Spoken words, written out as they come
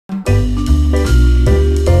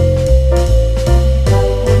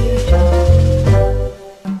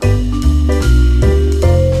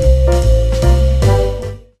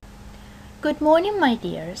morning, my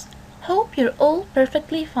dears. Hope you're all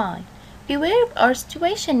perfectly fine. Beware of our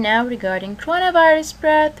situation now regarding coronavirus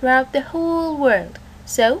spread throughout the whole world.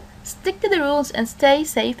 So, stick to the rules and stay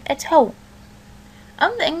safe at home.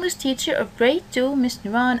 I'm the English teacher of grade 2, Miss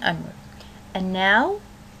Nuran Anwar. And now,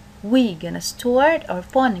 we're gonna start our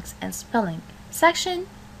phonics and spelling section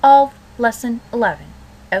of lesson 11.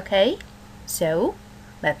 Okay? So,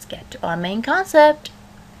 let's get to our main concept.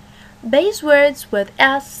 Base words with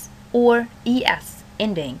S or ES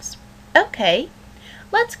endings. Okay,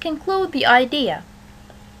 let's conclude the idea.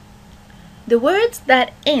 The words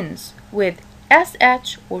that ends with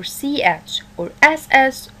SH or CH or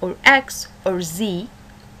SS or X or Z,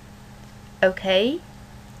 okay,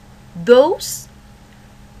 those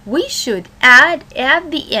we should add at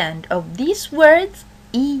the end of these words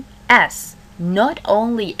ES, not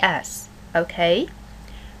only S, okay,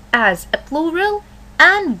 as a plural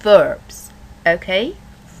and verbs, okay?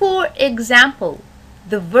 For example,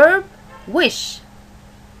 the verb wish.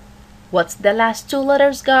 What's the last two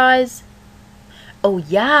letters, guys? Oh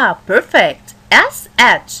yeah, perfect.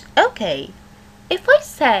 SH. Okay. If I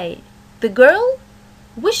say the girl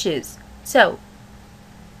wishes, so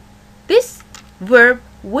this verb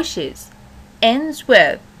wishes ends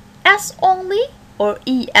with S only or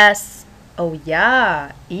ES? Oh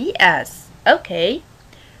yeah, ES. Okay.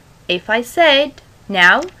 If I said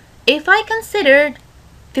now, if I considered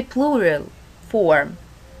the plural form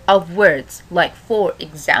of words, like for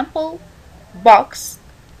example, box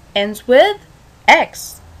ends with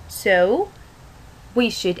X, so we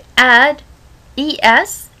should add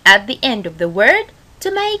ES at the end of the word to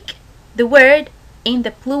make the word in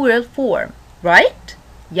the plural form, right?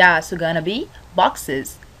 Yeah, so gonna be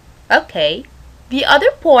boxes. Okay, the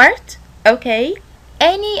other part, okay,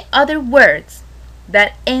 any other words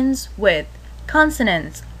that ends with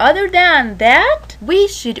consonants other than that, we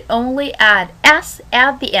should only add S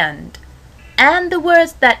at the end. And the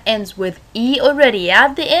words that ends with E already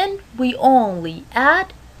at the end, we only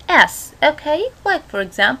add S, okay? Like for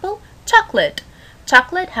example, chocolate.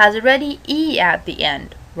 Chocolate has already E at the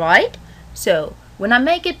end, right? So when I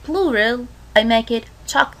make it plural, I make it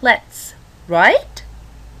chocolates, right?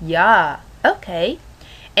 Yeah, okay.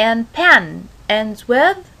 And pen ends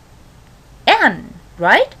with N,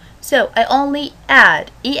 right? So I only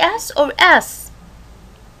add ES or S?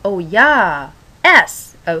 Oh yeah,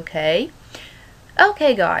 S, okay.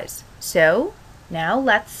 Okay guys, so now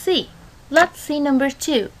let's see. Let's see number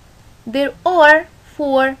 2. There are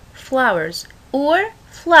 4 flowers or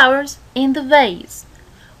flowers in the vase.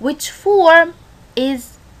 Which form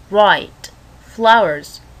is right?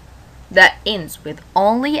 Flowers that ends with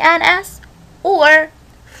only an S or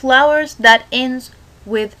flowers that ends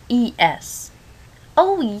with ES?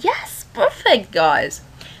 Oh yes, perfect guys.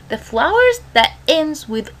 The flowers that ends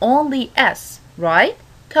with only S, right?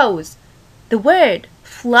 Cause the word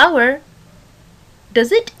flower,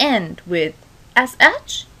 does it end with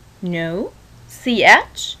SH? No.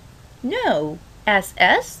 CH? No.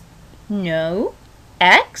 SS? No.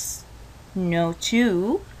 X? No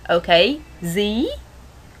too. Okay. Z?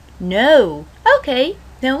 No. Okay,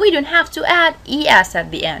 then we don't have to add ES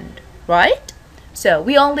at the end, right? So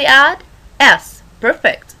we only add S.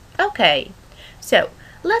 Perfect. Okay, so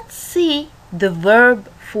let's see the verb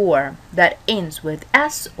form that ends with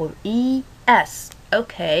S or ES.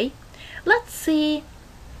 Okay, let's see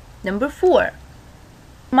number 4.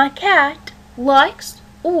 My cat likes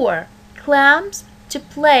or clams to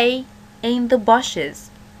play in the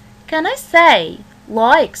bushes. Can I say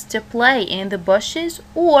likes to play in the bushes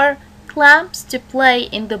or clams to play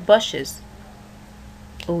in the bushes?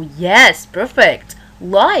 Oh yes, perfect.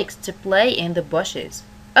 Likes to play in the bushes.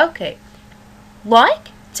 Okay, like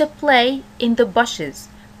to play in the bushes.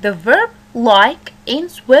 The verb like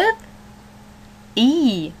ends with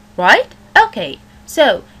E, right? Okay,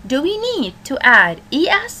 so do we need to add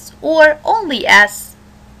ES or only S?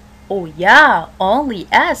 Oh yeah, only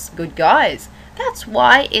S. Good guys. That's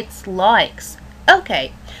why it's likes.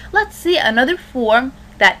 Okay, let's see another form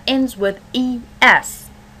that ends with ES.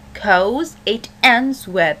 Cause it ends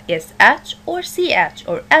with SH or CH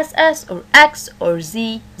or SS or X or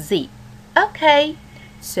ZZ. Okay,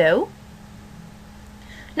 so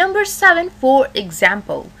number 7, for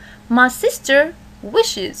example, my sister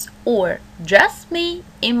wishes or dress me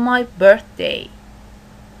in my birthday.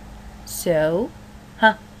 So,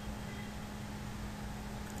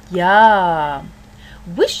 yeah,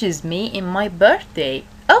 wishes me in my birthday.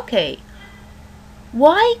 Okay,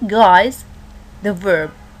 why guys the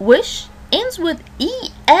verb wish ends with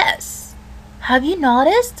ES? Have you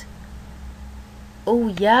noticed? Oh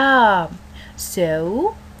yeah,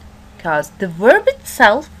 so cause the verb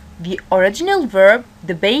itself the original verb,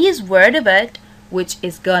 the base word of it, which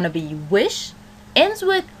is gonna be wish, ends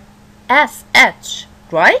with sh,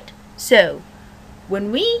 right? So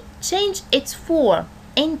when we change its form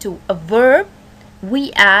into a verb,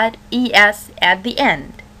 we add es at the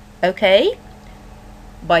end, okay?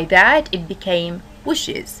 By that it became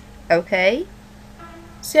wishes, okay?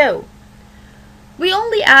 So we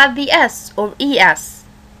only add the s or es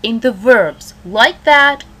in the verbs like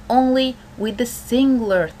that, only with the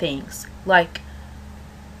singular things like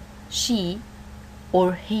she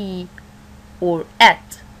or he or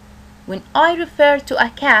it. When I refer to a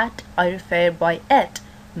cat, I refer by it.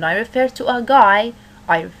 When I refer to a guy,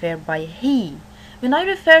 I refer by he. When I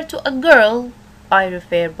refer to a girl, I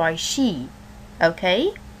refer by she.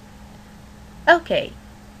 Okay? Okay.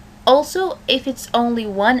 Also, if it's only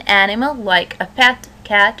one animal like a pet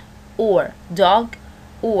cat or dog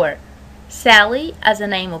or Sally as a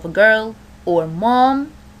name of a girl or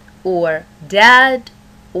mom or dad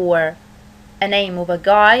or a name of a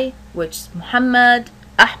guy which is Muhammad,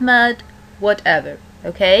 Ahmad, whatever,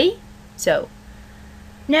 okay? So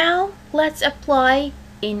now let's apply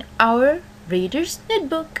in our reader's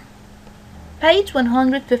notebook. Page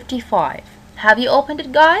 155. Have you opened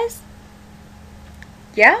it, guys?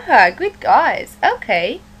 Yeah, good guys.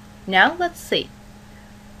 Okay. Now let's see.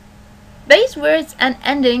 Base words and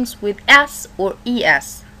endings with s or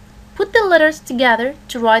es. Put the letters together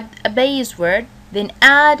to write a base word, then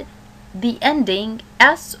add the ending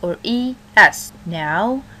s or es.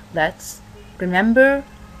 Now let's remember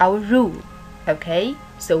our rule, okay?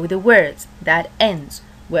 So the words that ends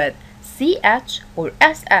with ch or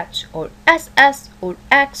sh or ss or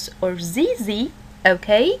x or zz,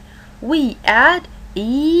 okay? We add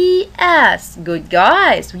es. Good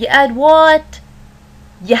guys. We add what?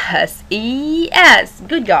 Yes, es.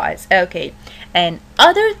 Good guys. Okay. And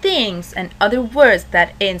other things and other words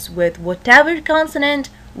that ends with whatever consonant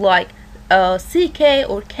like ck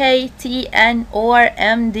or k, t, n, or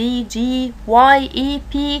m, d, g, y, e,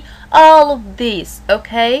 p, all of these,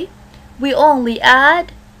 okay? We only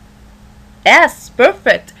add s.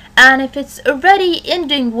 Perfect. And if it's already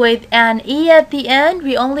ending with an e at the end,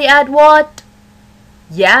 we only add what?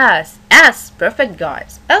 Yes, s. Perfect,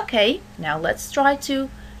 guys. Okay, now let's try to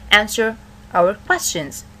answer our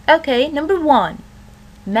questions. Okay, number 1,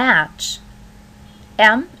 match.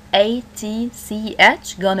 M-A-T-C-H,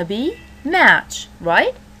 gonna be match,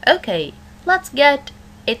 right? Okay, let's get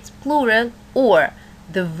its plural or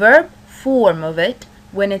the verb form of it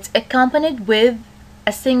when it's accompanied with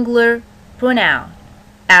a singular pronoun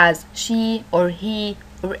as she or he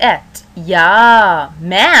or it. Yeah,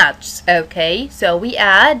 match. Okay, so we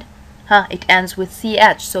add, it ends with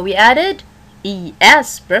ch, so we added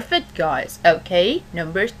es. Perfect, guys. Okay,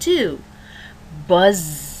 number 2,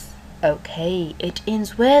 buzz. Okay, it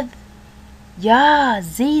ends with, yeah,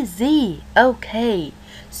 zz. Okay,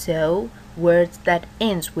 so words that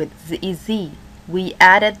ends with zz, we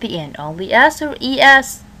add at the end only s or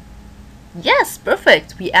es. Yes,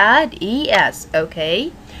 perfect. We add es.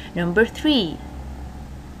 Okay. Number 3,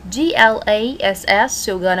 glass.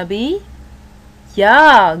 So gonna be,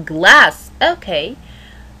 yeah, glass. Okay.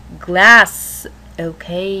 Glass.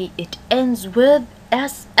 Okay. It ends with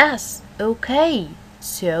ss. Okay.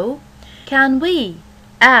 So can we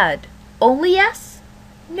add only s?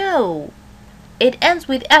 No. It ends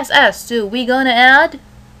with ss. So we gonna add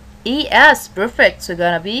es. Perfect. So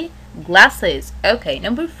gonna be glasses. Okay.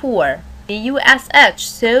 Number 4, bush.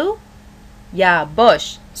 So yeah,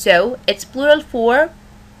 bush. So it's plural for,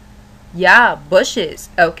 yeah, bushes.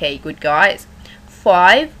 Okay, good guys.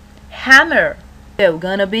 5, hammer. So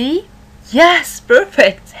gonna be, yes,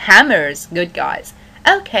 perfect, hammers. Good guys.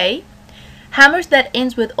 Okay, hammers that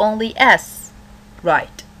ends with only s.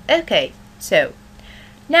 Right. Okay, so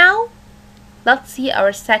now let's see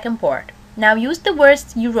our second part. Now use the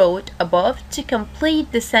words you wrote above to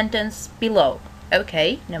complete the sentence below.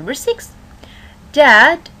 Okay, number 6,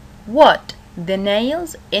 Dad what the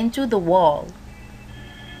nails into the wall.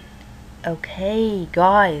 Okay,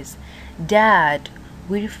 guys, dad.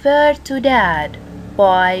 We refer to dad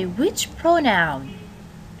by which pronoun?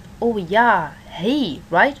 Oh yeah, he,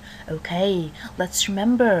 right? Okay, let's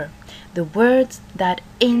remember the words that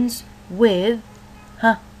ends with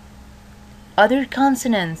other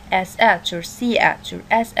consonants sh or ch or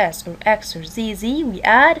ss or x or zz, we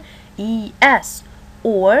add es.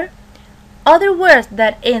 Or other words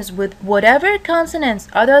that ends with whatever consonants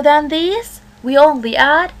other than these, we only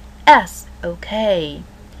add s. Okay.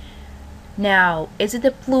 Now, is it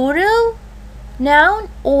a plural noun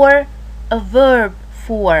or a verb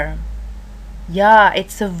form? Yeah,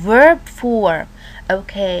 it's a verb form.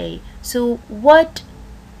 Okay, so what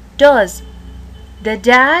does the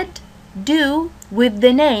dad do with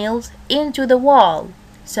the nails into the wall?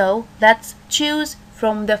 So let's choose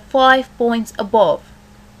from the 5 points above.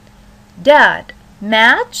 Dad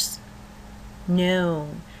matches? No.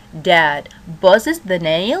 Dad buzzes the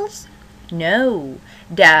nails? No.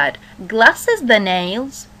 Dad glasses the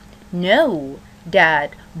nails? No.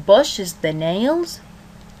 Dad bushes the nails?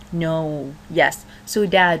 No. Yes. So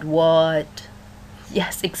Dad what?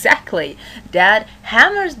 Yes, exactly. Dad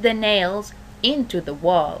hammers the nails into the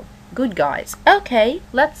wall. Good, guys. Okay,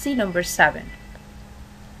 let's see number 7.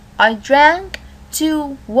 I drank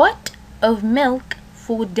 2 what of milk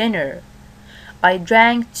for dinner? I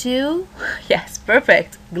drank 2, yes,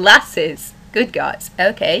 perfect, glasses. Good, guys.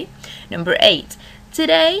 Okay. Number 8.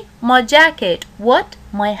 Today, my jacket, what?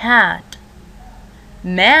 My hat.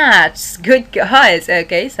 Matches. Good, guys.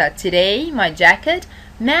 Okay, so today, my jacket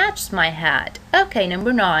matches my hat. Okay,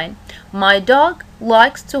 number 9. My dog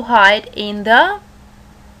likes to hide in the...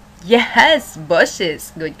 Yes,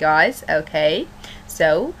 bushes. Good, guys. Okay,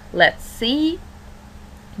 so let's see.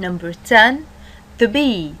 Number 10. The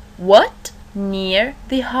bee, what? Near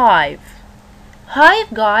the hive.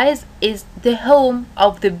 Hive, guys, is the home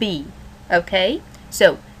of the bee. Okay,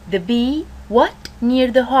 so the bee, what?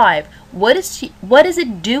 Near the hive. What is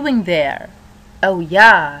it doing there? Oh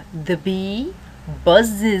yeah, the bee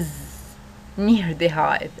buzzes near the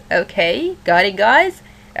hive. Okay, got it, guys?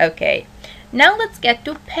 Okay, now let's get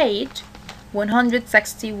to page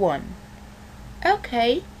 161.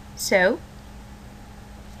 Okay, so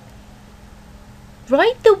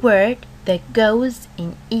write the word that goes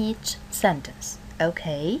in each sentence.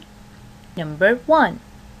 Okay, number 1.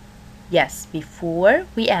 Yes, before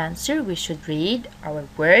we answer, we should read our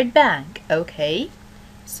word bank. Okay,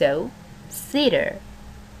 so cedar.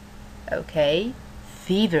 Okay,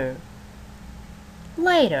 fever.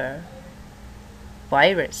 Later,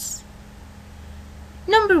 virus.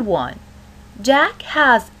 Number 1. Jack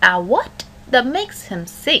has a what that makes him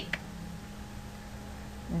sick?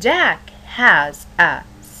 Jack has a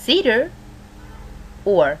cedar,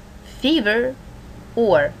 or fever,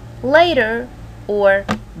 or later, or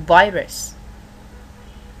virus.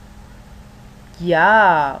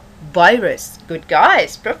 Yeah, virus. Good,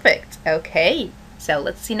 guys. Perfect. Okay, so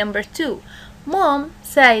let's see number 2. Mom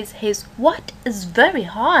says his what is very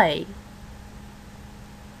high?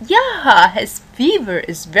 Yeah, his fever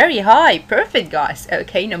is very high. Perfect, guys.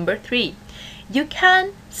 Okay, number 3. You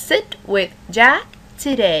can sit with Jack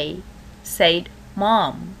today, said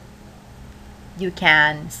Mom. You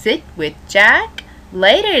can sit with Jack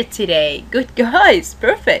later today. Good, guys.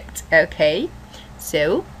 Perfect. Okay,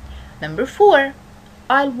 so number 4.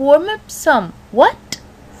 I'll warm up some what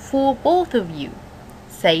for both of you,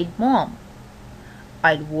 said Mom.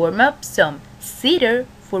 I'll warm up some cedar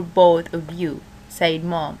for both of you, said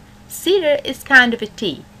Mom. Cedar is kind of a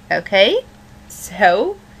tea. Okay,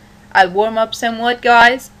 so I'll warm up some what,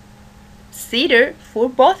 guys? Cedar for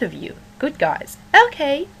both of you. Good, guys.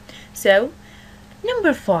 Okay, so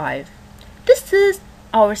number 5. This is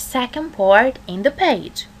our second part in the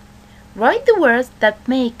page. Write the words that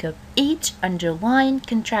make up each underlined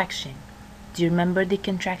contraction. Do you remember the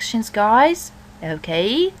contractions, guys?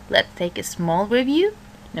 Okay, let's take a small review.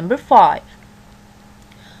 Number 5.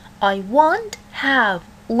 I won't have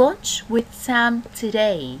lunch with Sam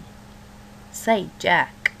today, said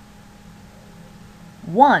Jack.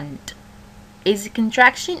 Want is a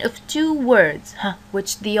contraction of 2 words,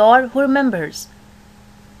 which they are. Who remembers?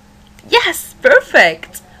 Yes,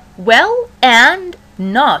 perfect. Well and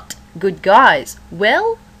not. Good, guys.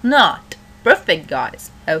 Well, not. Perfect, guys.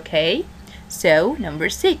 Okay, so number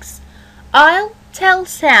 6. I'll tell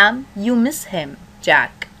Sam you miss him,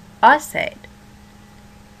 Jack, I said.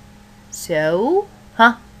 So,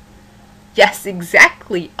 yes,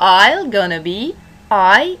 exactly. I'll gonna be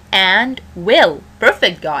I and will.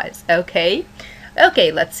 Perfect, guys. Okay,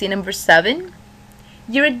 let's see number 7.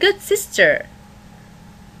 You're a good sister,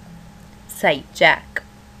 said Jack.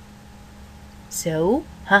 So,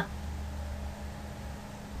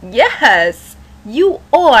 yes, you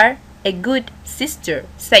are a good sister,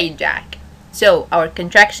 said Jack. So our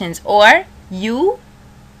contractions are you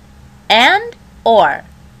and or.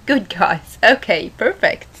 Good, guys. Okay,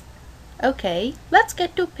 perfect. Okay, let's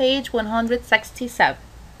get to page 167.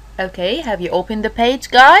 Okay, have you opened the page,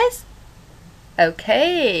 guys?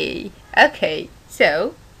 Okay,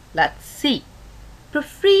 so let's see.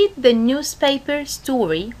 Proofread the newspaper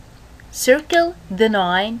story. Circle the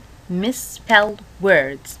 9 misspelled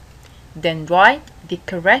words. Then write the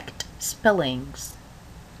correct spellings.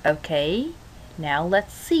 Okay, now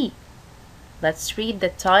let's see. Let's read the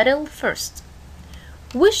title first.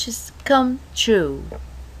 Wishes come true.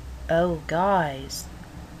 Oh, guys.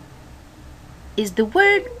 Is the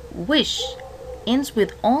word wish ends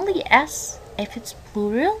with only S if it's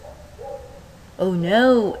plural? Oh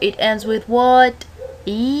no, it ends with what?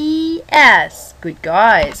 ES. Good,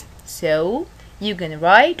 guys. So you can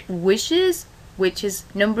write wishes, which is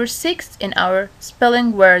number 6 in our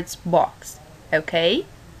spelling words box. Okay?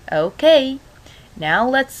 Okay. Now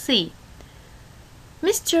let's see.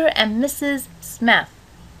 Mr. and Mrs. Smith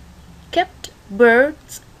kept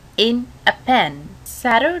birds in a pen.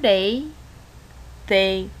 Saturday,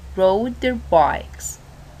 they rode their bikes.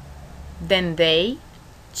 Then they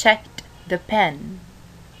checked the pen.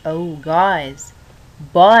 Oh, guys,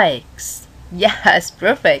 bikes. Yes,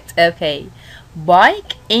 perfect. Okay.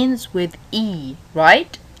 Bike ends with E,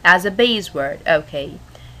 right? As a base word. Okay.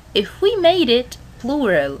 If we made it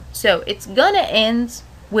plural, so it's gonna end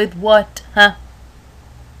with what, huh?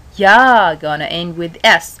 Yeah, gonna end with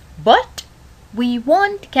S. But we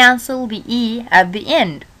won't cancel the E at the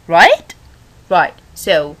end, right? Right.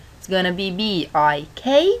 So it's gonna be B-I-K-E-S,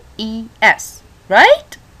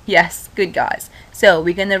 right? Yes, good, guys. So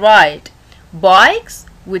we're gonna write bikes,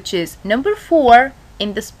 which is number 4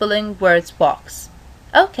 in the spelling words box.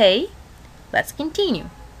 Okay, let's continue.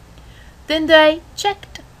 Then they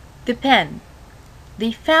checked the pen.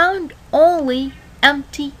 They found only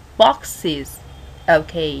empty boxes.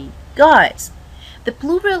 Okay, guys, the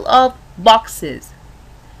plural of boxes,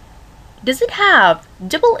 does it have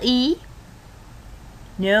double E?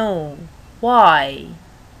 No. Why?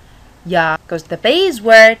 Yeah, because the base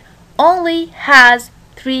word only has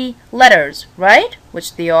 3 letters, right?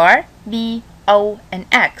 Which they are B, O, and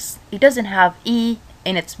X. It doesn't have E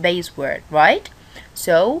in its base word, right?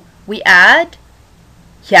 So we add,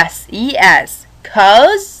 yes, ES,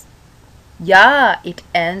 cause, yeah, it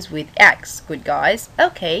ends with X. Good, guys.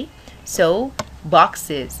 Okay, so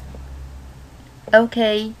boxes.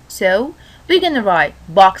 Okay, so we're gonna write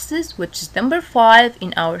boxes, which is number 5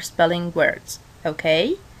 in our spelling words.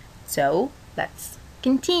 Okay, so let's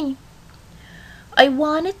continue. I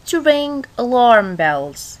wanted to ring alarm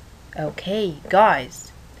bells. Okay,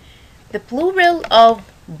 guys, the plural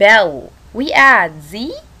of bell, we add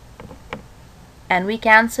Z and we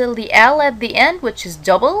cancel the L at the end, which is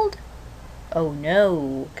doubled. Oh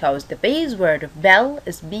no, because the base word of bell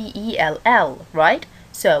is B-E-L-L, right?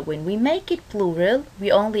 So when we make it plural,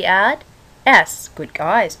 we only add S. Good,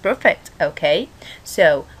 guys, perfect. Okay,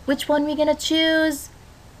 so which one we gonna choose?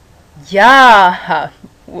 Yeah,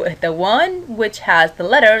 the one which has the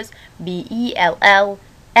letters B-E-L-L-S.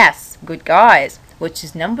 Good, guys, which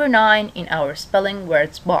is number 9 in our spelling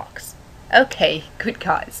words box. Okay, good,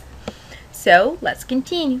 guys. So let's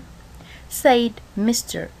continue. Said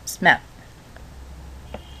Mr. Smith,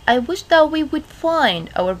 I wish that we would find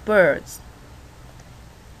our birds.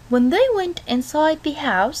 When they went inside the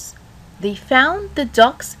house, they found the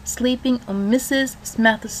ducks sleeping on Mrs.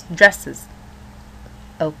 Smith's dresses.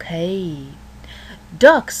 Okay,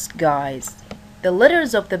 ducks, guys. The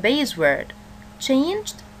letters of the base word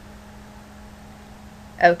changed.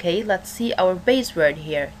 Okay, let's see our base word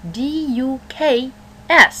here. D-U-K-S.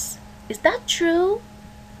 Is that true?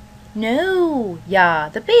 No. Yeah,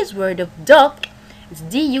 the base word of duck is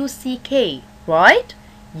D-U-C-K, right?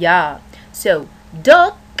 Yeah. So,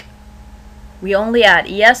 duck, we only add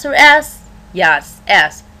ES or S? Yes,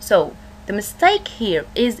 S. So, the mistake here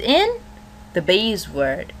is in the base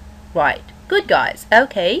word. Right. Good, guys.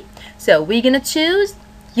 Okay. So, we're gonna choose,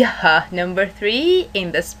 yeah, number 3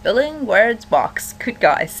 in the spelling words box. Good,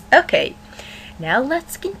 guys. Okay. Now,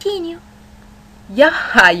 let's continue.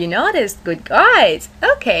 Yeah, you noticed. Good, guys.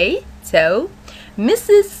 Okay. So,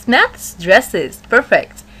 Mrs. Smith's dresses.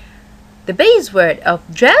 Perfect. The base word of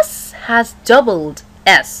dress has doubled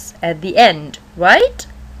S at the end, right?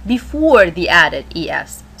 Before the added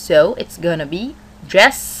ES. So it's gonna be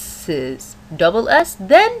dresses. Double S,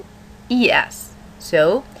 then ES.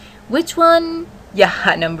 So which one?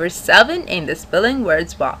 Yeah, number 7 in the spelling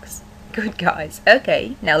words box. Good, guys.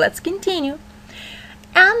 Okay, now let's continue.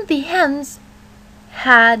 And the hens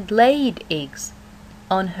had laid eggs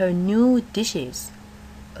on her new dishes.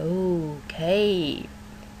 Okay.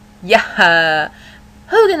 Yeah.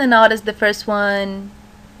 Who gonna notice the first one?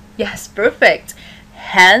 Yes, perfect.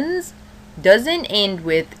 Hens doesn't end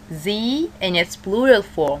with Z in its plural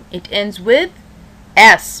form. It ends with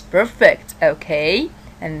S. Perfect. Okay.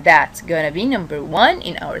 And that's gonna be number 1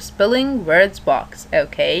 in our spelling words box.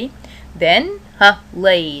 Okay. Then,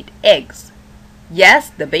 laid eggs. Yes,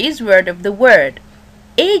 the base word of the word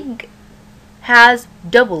egg has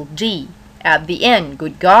double G at the end.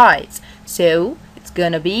 Good, guys. So it's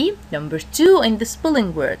gonna be number 2 in the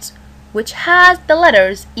spelling words, which has the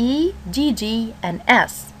letters E, G, G, and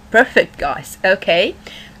S. Perfect, guys. Okay.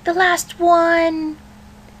 The last one.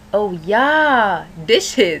 Oh, yeah.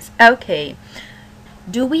 Dishes. Okay.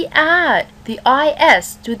 Do we add the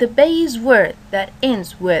is to the base word that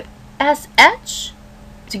ends with sh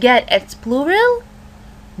to get its plural?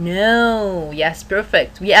 No. Yes,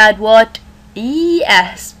 perfect. We add what?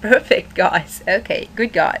 Es. Perfect, guys. Okay,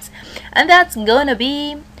 good, guys. And that's gonna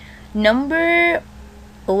be number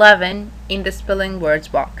 11 in the spelling words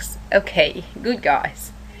box. Okay, good,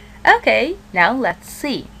 guys. Okay, now let's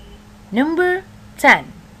see. Number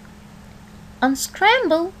 10.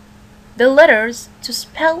 Unscramble the letters to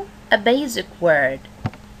spell a basic word.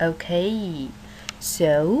 Okay,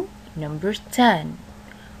 so number 10.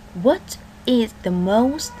 What is the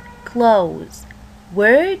most close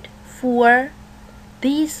word for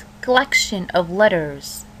this collection of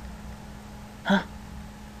letters? Huh?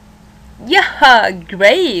 Yeah,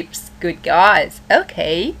 grapes. Good, guys.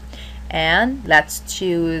 Okay, and let's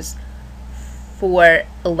choose for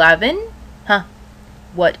 11. Huh?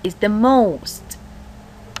 What is the most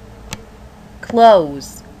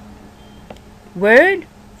close word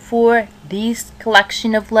for this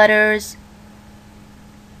collection of letters?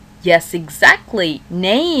 Yes, exactly.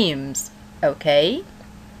 Names. Okay.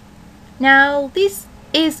 Now, this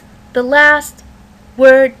is the last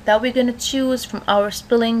word that we're gonna choose from our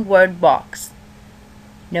spelling word box.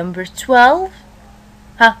 Number 12.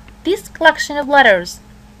 This collection of letters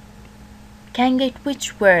can get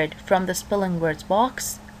which word from the spelling words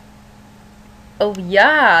box? Oh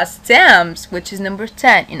yeah, stamps, which is number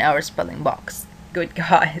 10 in our spelling box. Good,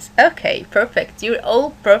 guys. Okay, perfect. You're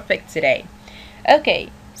all perfect today.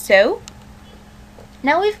 Okay, so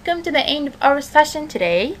now we've come to the end of our session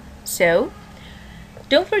today. So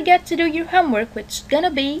don't forget to do your homework, which is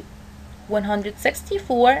gonna be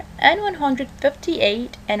 164 and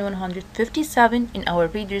 158 and 157 in our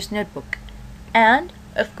reader's notebook, and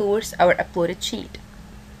of course our uploaded sheet.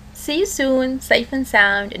 See you soon, safe and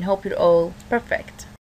sound, and hope you're all perfect.